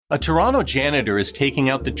A Toronto janitor is taking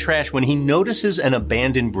out the trash when he notices an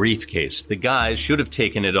abandoned briefcase. The guys should have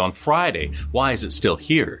taken it on Friday. Why is it still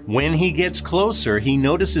here? When he gets closer, he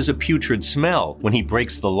notices a putrid smell. When he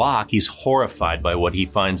breaks the lock, he's horrified by what he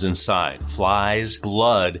finds inside. Flies,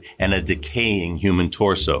 blood, and a decaying human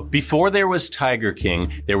torso. Before there was Tiger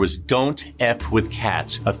King, there was Don't F with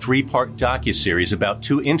Cats, a 3-part docuseries about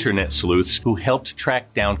 2 internet sleuths who helped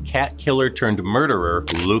track down cat killer turned murderer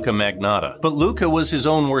Luka Magnotta. But Luka was his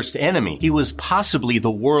own worst enemy. He was possibly the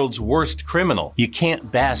world's worst criminal. You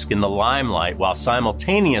can't bask in the limelight while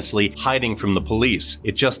simultaneously hiding from the police.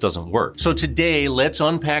 It just doesn't work. So today, let's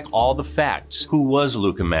unpack all the facts. Who was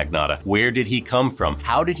Luka Magnotta? Where did he come from?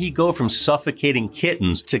 How did he go from suffocating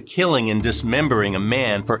kittens to killing and dismembering a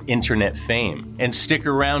man for internet fame? And stick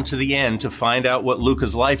around to the end to find out what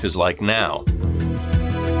Luka's life is like now.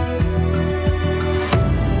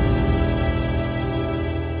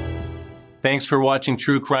 Thanks for watching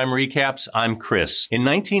True Crime Recaps. I'm Chris. In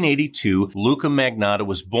 1982, Luka Magnotta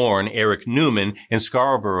was born Eric Newman in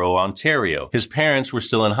Scarborough, Ontario. His parents were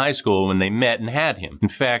still in high school when they met and had him. In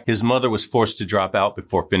fact, his mother was forced to drop out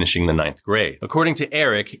before finishing the 9th grade. According to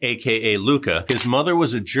Eric, aka Luka, his mother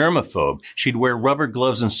was a germaphobe. She'd wear rubber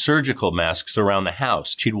gloves and surgical masks around the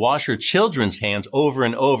house. She'd wash her children's hands over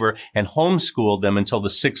and over and homeschooled them until the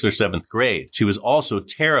 6th or 7th grade. She was also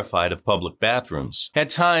terrified of public bathrooms. At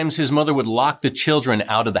times, his mother would lock the children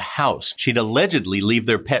out of the house. She'd allegedly leave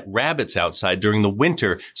their pet rabbits outside during the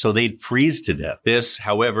winter so they'd freeze to death. This,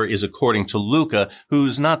 however, is according to Luka,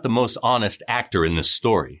 who's not the most honest actor in this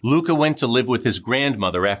story. Luka went to live with his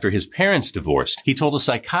grandmother after his parents divorced. He told a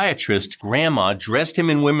psychiatrist Grandma dressed him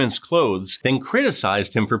in women's clothes, then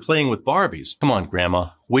criticized him for playing with Barbies. Come on,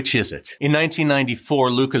 Grandma. Which is it? In 1994,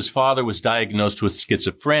 Luka's father was diagnosed with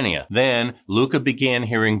schizophrenia. Then, Luka began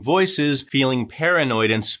hearing voices, feeling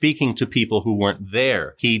paranoid, and speaking to people who weren't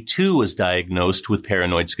there. He, too, was diagnosed with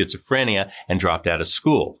paranoid schizophrenia and dropped out of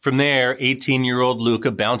school. From there, 18-year-old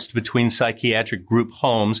Luka bounced between psychiatric group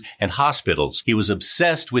homes and hospitals. He was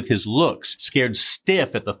obsessed with his looks, scared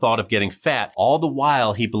stiff at the thought of getting fat. All the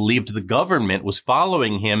while, he believed the government was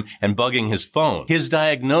following him and bugging his phone. His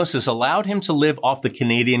diagnosis allowed him to live off the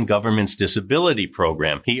Canadian government's disability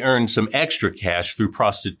program. He earned some extra cash through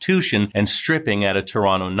prostitution and stripping at a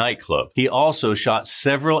Toronto nightclub. He also shot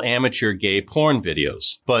several amateur gay porn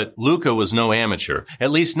videos. But Luka was no amateur,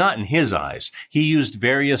 at least not in his eyes. He used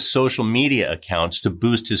various social media accounts to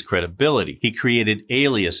boost his credibility. He created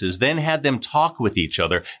aliases, then had them talk with each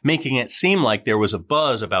other, making it seem like there was a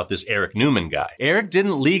buzz about this Eric Newman guy. Eric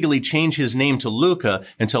didn't legally change his name to Luka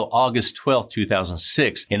until August 12,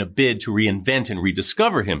 2006, in a bid to reinvent and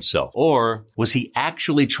rediscover himself? Or was he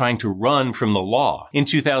actually trying to run from the law? In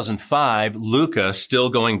 2005, Luka, still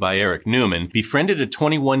going by Eric Newman, befriended a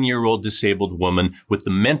 21-year-old disabled woman with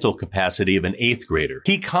the mental capacity of an 8th grader.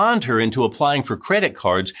 He conned her into applying for credit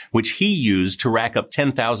cards, which he used to rack up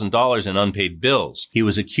 $10,000 in unpaid bills. He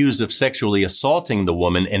was accused of sexually assaulting the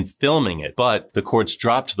woman and filming it, but the courts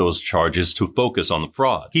dropped those charges to focus on the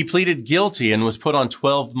fraud. He pleaded guilty and was put on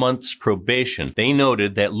 12 months probation. They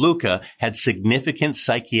noted that Luka had significant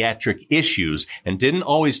psychiatric issues and didn't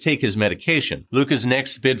always take his medication. Luka's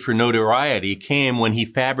next bid for notoriety came when he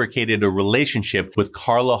fabricated a relationship with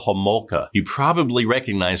Karla Homolka. You probably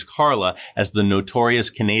recognize Karla as the notorious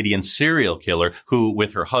Canadian serial killer who,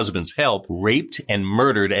 with her husband's help, raped and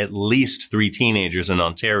murdered at least 3 teenagers in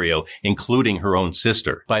Ontario, including her own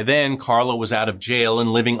sister. By then, Karla was out of jail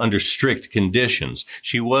and living under strict conditions.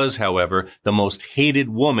 She was, however, the most hated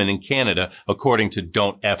woman in Canada, according to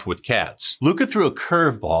Don't F with Cats. Luka threw a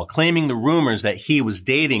curveball, claiming the rumors that he was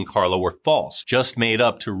dating Karla were false, just made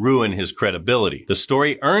up to ruin his credibility. The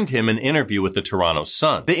story earned him an interview with the Toronto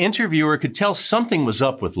Sun. The interviewer could tell something was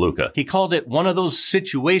up with Luka. He called it one of those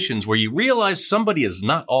situations where you realize somebody is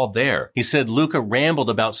not all there. He said Luka rambled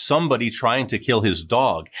about somebody trying to kill his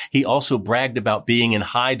dog. He also bragged about being in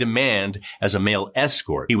high demand as a male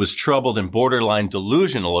escort. He was troubled and borderline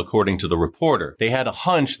delusional, according to the reporter. They had a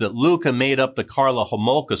hunch that Luka made up the Karla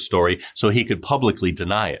Homolka story so he could publicly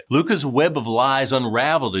deny it. Luka's web of lies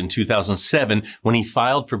unraveled in 2007 when he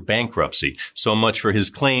filed for bankruptcy. So much for his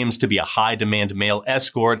claims to be a high-demand male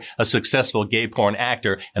escort, a successful gay porn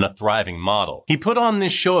actor, and a thriving model. He put on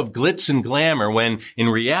this show of glitz and glamour when, in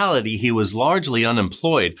reality, he was largely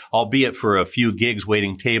unemployed, albeit for a few gigs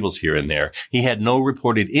waiting tables here and there. He had no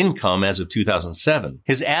reported income as of 2007.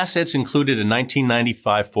 His assets included a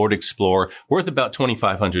 1995 Ford Explorer worth about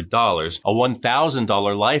 $2,500, a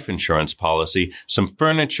 $1,000 life insurance policy, some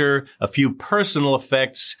furniture, a few personal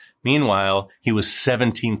effects, Meanwhile, he was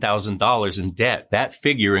 $17,000 in debt. That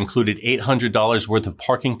figure included $800 worth of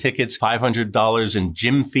parking tickets, $500 in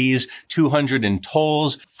gym fees, $200 in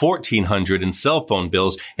tolls, $1,400 in cell phone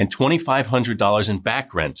bills, and $2,500 in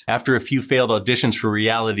back rent. After a few failed auditions for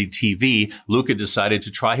reality TV, Luka decided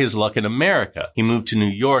to try his luck in America. He moved to New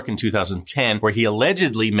York in 2010, where he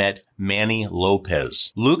allegedly met Manny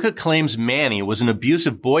Lopez. Luka claims Manny was an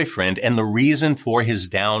abusive boyfriend and the reason for his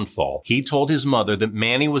downfall. He told his mother that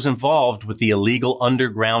Manny was involved with the illegal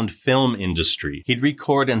underground film industry. He'd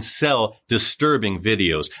record and sell disturbing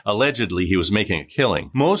videos. Allegedly, he was making a killing.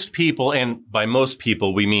 Most people, and by most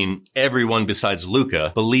people we mean everyone besides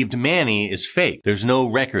Luka, believed Manny is fake. There's no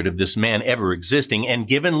record of this man ever existing, and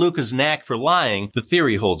given Luka's knack for lying, the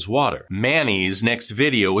theory holds water. Manny's next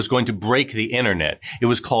video was going to break the internet. It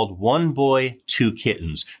was called One Boy, Two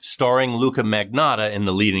Kittens, starring Luka Magnotta in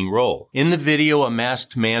the leading role. In the video, a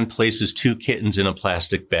masked man places two kittens in a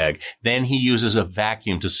plastic bag. Then he uses a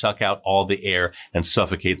vacuum to suck out all the air and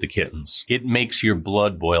suffocate the kittens. It makes your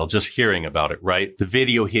blood boil just hearing about it, right? The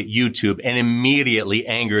video hit YouTube and immediately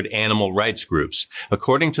angered animal rights groups.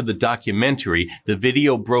 According to the documentary, the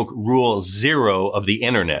video broke rule 0 of the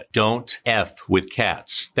internet. Don't F with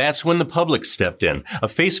cats. That's when the public stepped in. A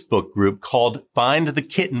Facebook group called Find the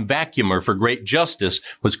Kitten Vacuumer for Great Justice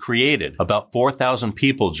was created. About 4,000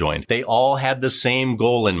 people joined. They all had the same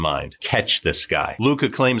goal in mind. Catch this guy. Luka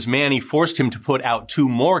claims Manny forced him to put out 2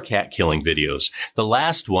 more cat-killing videos. The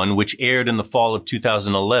last one, which aired in the fall of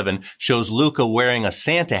 2011, shows Luka wearing a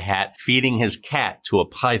Santa hat feeding his cat to a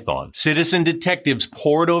python. Citizen detectives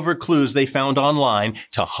pored over clues they found online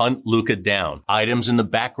to hunt Luka down. Items in the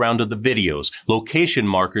background of the videos, location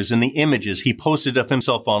markers in the images he posted of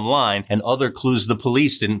himself online, and other clues the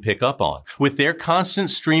police didn't pick up on. With their constant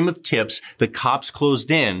stream of tips, the cops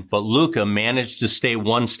closed in, but Luka managed to stay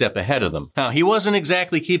one step ahead of them. Now, he wasn't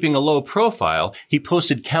exactly keeping a low profile. He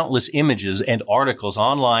posted countless images and articles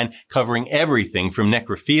online covering everything from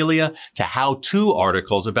necrophilia to how-to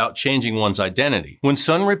articles about changing one's identity. When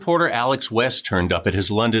Sun reporter Alex West turned up at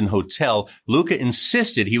his London hotel, Luka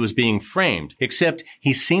insisted he was being framed, except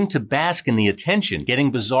he seemed to bask in the attention,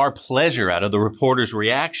 getting bizarre pleasure out of the reporter's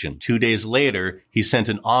reaction. 2 days later, he sent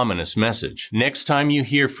an ominous message. Next time you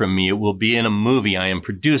hear from me, it will be in a movie I am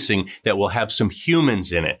producing that will have some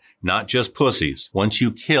humans in it, not just pussies. Once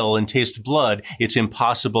you kill and taste blood, it's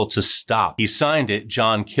impossible to stop. He signed it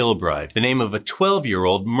John Kilbride, the name of a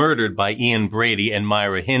 12-year-old murdered by Ian Brady and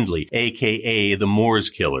Myra Hindley, aka the Moors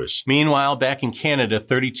Killers. Meanwhile, back in Canada,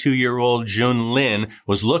 32-year-old Jun Lin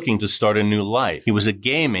was looking to start a new life. He was a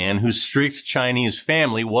gay man whose strict Chinese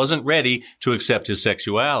family wasn't ready to accept his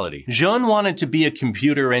sexuality. Jun wanted to be a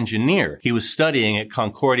computer engineer. He was studying at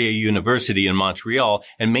Concordia University in Montreal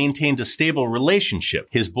and maintained a stable relationship.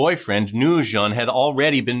 His boyfriend knew Jun had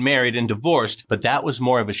already been married and divorced, but that was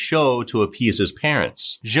more of a show to appease his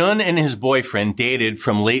parents. Jun and his boyfriend dated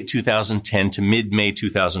from late 2010 to mid-May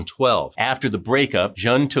 2012. After the breakup,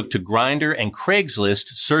 Jun took to Grindr and Craigslist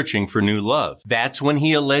searching for new love. That's when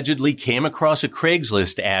he allegedly came across a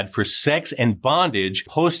Craigslist ad for sex and bondage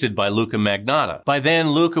posted by Luka Magnotta. By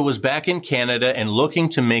then, Luka was back in Canada and looking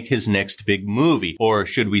to make his next big movie, or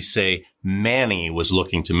should we say, Manny was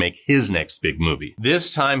looking to make his next big movie.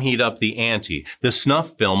 This time he'd up the ante. The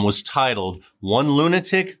snuff film was titled One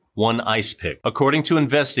Lunatic, One Ice Pick. According to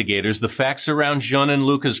investigators, the facts around Jun and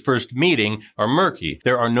Luka's first meeting are murky.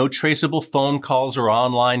 There are no traceable phone calls or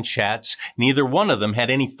online chats. Neither one of them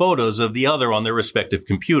had any photos of the other on their respective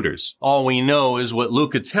computers. All we know is what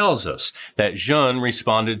Luka tells us, that Jun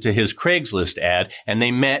responded to his Craigslist ad and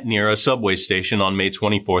they met near a subway station on May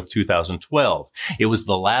 24th, 2012. It was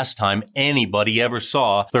the last time anybody ever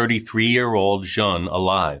saw 33-year-old Jun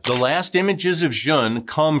alive. The last images of Jun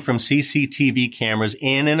come from CCTV cameras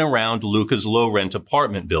in and around Luka's low-rent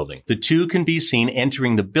apartment building. The two can be seen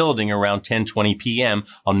entering the building around 10:20 p.m.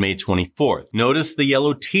 on May 24th. Notice the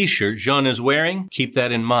yellow t-shirt Jun is wearing? Keep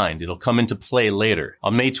that in mind. It'll come into play later.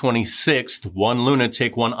 On May 26th, One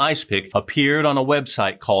Lunatic, One Ice Pick appeared on a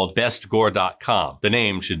website called bestgore.com. The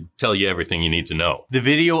name should tell you everything you need to know. The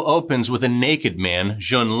video opens with a naked man,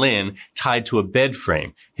 Jun Lin, tied to a bed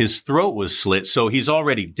frame. His throat was slit, so he's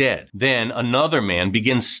already dead. Then another man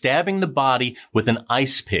begins stabbing the body with an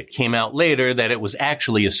ice pick. Came out later that it was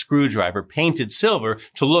actually a screwdriver painted silver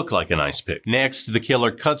to look like an ice pick. Next, the killer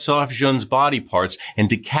cuts off Jun's body parts and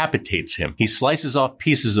decapitates him. He slices off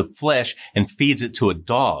pieces of flesh and feeds it to a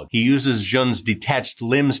dog. He uses Jun's detached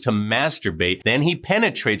limbs to masturbate. Then he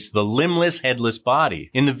penetrates the limbless, headless body.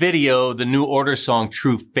 In the video, the New Order song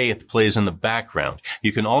True Faith plays in the background.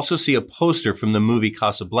 You can also see a poster from the movie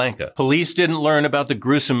Casablanca. Police didn't learn about the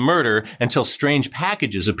gruesome murder until strange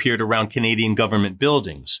packages appeared around Canadian government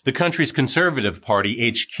buildings. The country's Conservative Party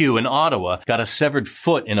HQ in Ottawa got a severed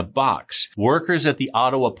foot in a box. Workers at the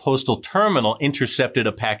Ottawa Postal Terminal intercepted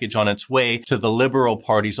a package on its way to the Liberal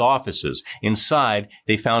Party's offices. Inside,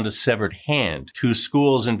 they found a severed hand. 2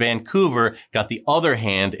 schools in Vancouver got the other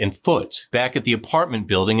hand and foot. Back at the apartment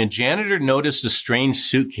building, a janitor noticed a strange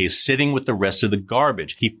suitcase sitting with the rest of the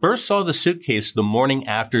garbage. He first saw the suitcase the morning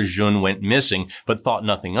after Jun went missing, but thought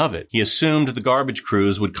nothing of it. He assumed the garbage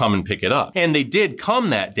crews would come and pick it up. And they did come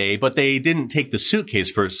that day, but they didn't take the suitcase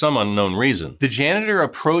for some unknown reason. The janitor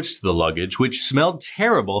approached the luggage, which smelled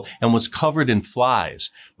terrible and was covered in flies.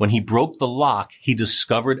 When he broke the lock, he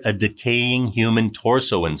discovered a decaying human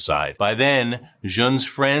torso inside. By then, Jun's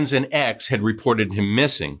friends and ex had reported him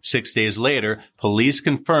missing. 6 days later, police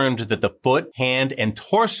confirmed that the foot, hand, and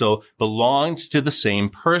torso belonged to the same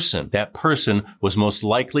person. That person was most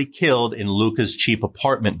likely killed in Luka's cheap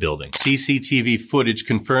apartment building. CCTV footage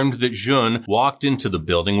confirmed that Jun walked into the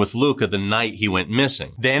building with Luka the night he went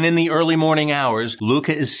missing. Then in the early morning hours,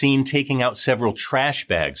 Luka is seen taking out several trash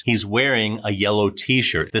bags. He's wearing a yellow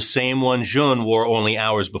t-shirt, the same one Jun wore only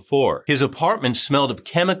hours before. His apartment smelled of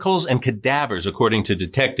chemicals and cadavers, according to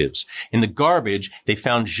detectives. In the garbage, they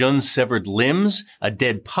found Jun's severed limbs, a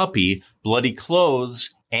dead puppy, bloody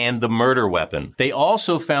clothes, and the murder weapon. They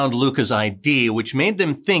also found Luka's ID, which made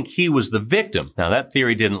them think he was the victim. Now, that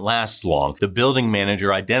theory didn't last long. The building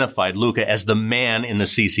manager identified Luka as the man in the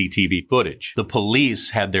CCTV footage. The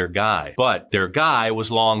police had their guy, but their guy was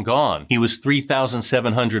long gone. He was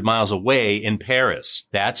 3,700 miles away in Paris.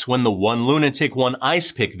 That's when the One Lunatic, One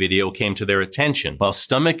Ice Pick video came to their attention. While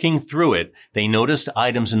stomaching through it, they noticed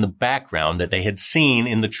items in the background that they had seen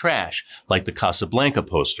in the trash, like the Casablanca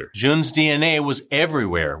poster. Jun's DNA was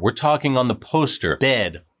everywhere. We're talking on the poster,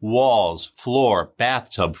 bed, walls, floor,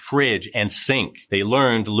 bathtub, fridge, and sink. They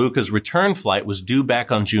learned Luka's return flight was due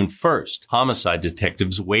back on June 1st. Homicide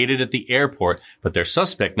detectives waited at the airport, but their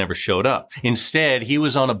suspect never showed up. Instead, he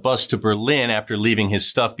was on a bus to Berlin after leaving his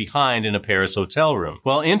stuff behind in a Paris hotel room.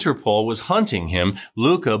 While Interpol was hunting him,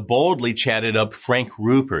 Luka boldly chatted up Frank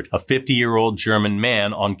Rupert, a 50-year-old German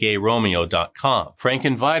man, on gayromeo.com. Frank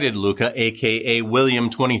invited Luka, aka William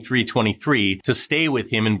 2323, to stay with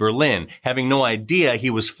him in Berlin, having no idea he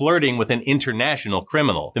was flirting with an international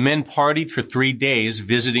criminal. The men partied for 3 days,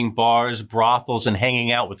 visiting bars, brothels, and hanging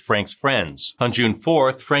out with Frank's friends. On June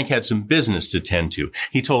 4th, Frank had some business to tend to.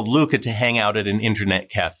 He told Luka to hang out at an internet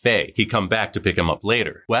cafe. He'd come back to pick him up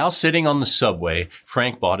later. While sitting on the subway,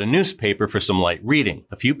 Frank bought a newspaper for some light reading.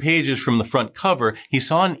 A few pages from the front cover, he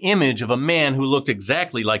saw an image of a man who looked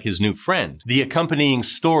exactly like his new friend. The accompanying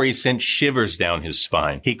story sent shivers down his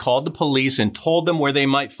spine. He called the police and told them where they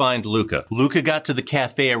might find Luka. Luka got to the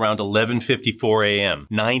cafe around 11:54 a.m.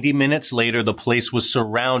 90 minutes later, the place was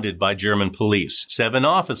surrounded by German police. 7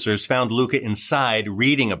 officers found Luka inside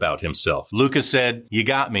reading about himself. Luka said, "You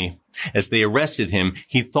got me." As they arrested him,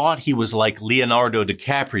 he thought he was like Leonardo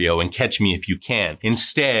DiCaprio in Catch Me If You Can.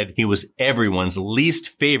 Instead, he was everyone's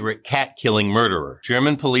least favorite cat-killing murderer.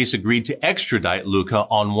 German police agreed to extradite Luka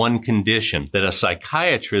on one condition, that a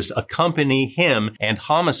psychiatrist accompany him and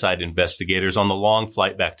homicide investigators on the long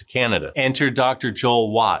flight back to Canada. Enter Dr.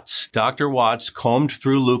 Joel Watts. Dr. Watts combed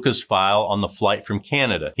through Luka's file on the flight from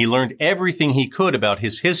Canada. He learned everything he could about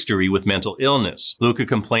his history with mental illness. Luka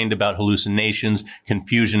complained about hallucinations,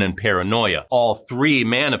 confusion, and paranoia. All 3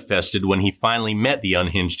 manifested when he finally met the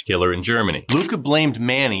unhinged killer in Germany. Luka blamed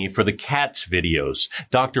Manny for the cats videos.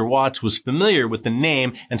 Dr. Watts was familiar with the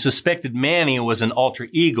name and suspected Manny was an alter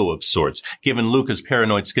ego of sorts, given Luka's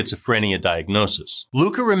paranoid schizophrenia diagnosis.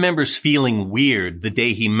 Luka remembers feeling weird the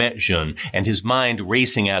day he met Jun and his mind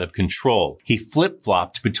racing out of control. He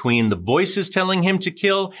flip-flopped between the voices telling him to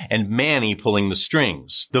kill and Manny pulling the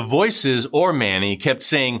strings. The voices, or Manny, kept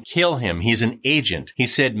saying, "Kill him, he's an agent." He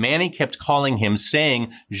said Manny kept calling him,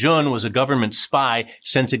 saying Jun was a government spy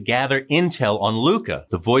sent to gather intel on Luka.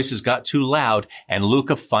 The voices got too loud, and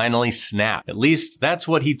Luka finally snapped. At least, that's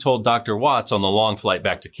what he told Dr. Watts on the long flight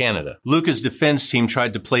back to Canada. Luka's defense team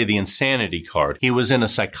tried to play the insanity card. He was in a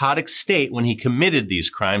psychotic state when he committed these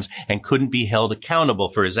crimes and couldn't be held accountable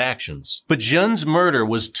for his actions. But Jun's murder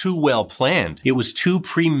was too well planned. It was too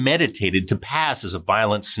premeditated to pass as a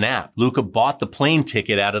violent snap. Luka bought the plane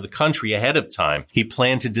ticket out of the country ahead of time. He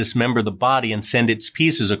planned to dismember the body and send its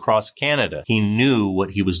pieces across Canada. He knew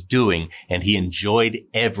what he was doing, and he enjoyed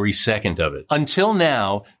every second of it. Until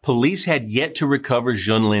now, police had yet to recover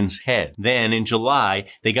Junlin's head. Then, in July,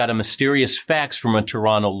 they got a mysterious fax from a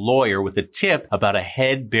Toronto lawyer with a tip about a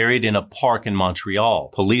head buried in a park in Montreal.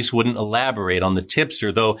 Police wouldn't elaborate on the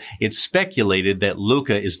tipster, though it's speculated that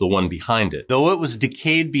Luka is the one behind it. Though it was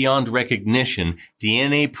decayed beyond recognition,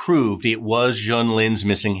 DNA proved it was Junlin's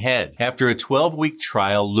missing head. After a 12-week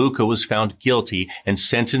trial, Luka was found guilty and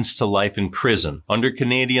sentenced to life in prison. Under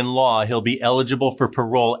Canadian law, he'll be eligible for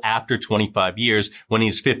parole after 25 years when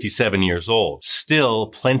he's 57 years old. Still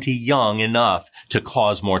plenty young enough to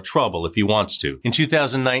cause more trouble if he wants to. In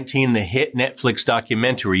 2019, the hit Netflix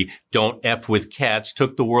documentary Don't F with Cats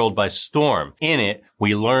took the world by storm. In it,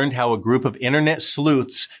 we learned how a group of internet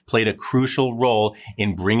sleuths played a crucial role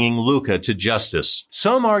in bringing Luka to justice.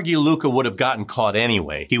 Some argue Luka would have gotten caught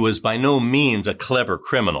anyway. He was by no means a clever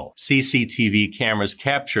criminal. CCTV cameras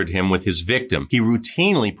captured him with his victim. He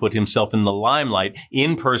routinely put himself in the limelight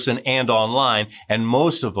in person and online, and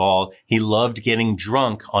most of all, he loved getting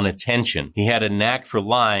drunk on attention. He had a knack for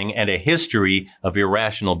lying and a history of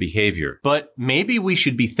irrational behavior. But maybe we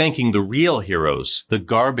should be thanking the real heroes, the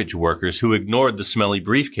garbage workers who ignored the smelly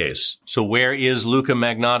briefcase. So where is Luka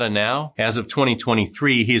Magnotta now? As of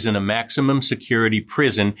 2023, he's in a maximum security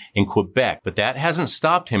prison in Quebec, but that hasn't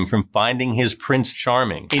stopped him from finding his Prince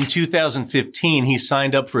Charming. In 2015, he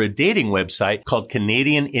signed up for a dating website called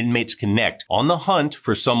Canadian Inmates Connect, on the hunt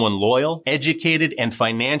for someone loyal, educated, and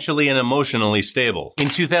financially and emotionally stable. In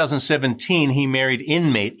 2017, he married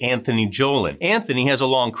inmate Anthony Jolin. Anthony has a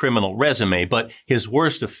long criminal resume, but his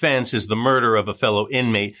worst offense is the murder of a fellow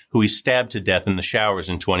inmate who he stabbed to death in the showers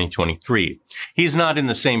in 2023. He's not in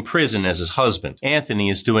the same prison as his husband. Anthony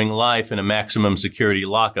is doing life in a maximum security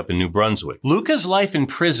lockup in New Brunswick. Luka's life in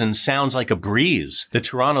prison sounds like a breeze. The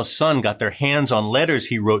Toronto Sun got their hands on letters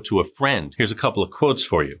he wrote to a friend. Here's a couple of quotes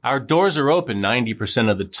for you. Our doors are open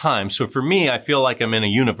 90% of the time, so for me, I feel like I'm in a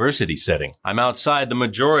university setting. I'm outside the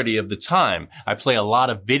majority of the time. I play a lot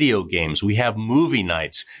of video games. We have movie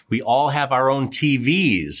nights. We all have our own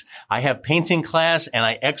TVs. I have painting class and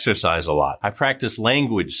I exercise a lot. I practice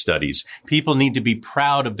language studies. People need to be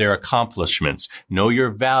proud of their accomplishments, know your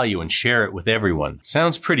value, and share it with everyone.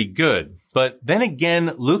 Sounds pretty good. But then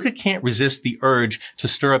again, Luka can't resist the urge to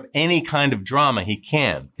stir up any kind of drama he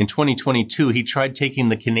can. In 2022, he tried taking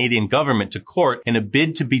the Canadian government to court in a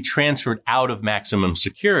bid to be transferred out of maximum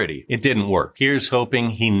security. It didn't work. Here's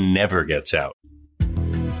hoping he never gets out.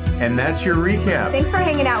 And that's your recap. Thanks for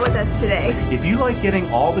hanging out with us today. If you like getting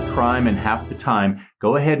all the crime in half the time,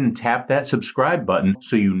 go ahead and tap that subscribe button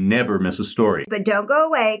so you never miss a story. But don't go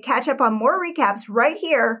away. Catch up on more recaps right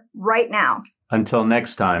here, right now. Until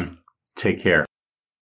next time, take care.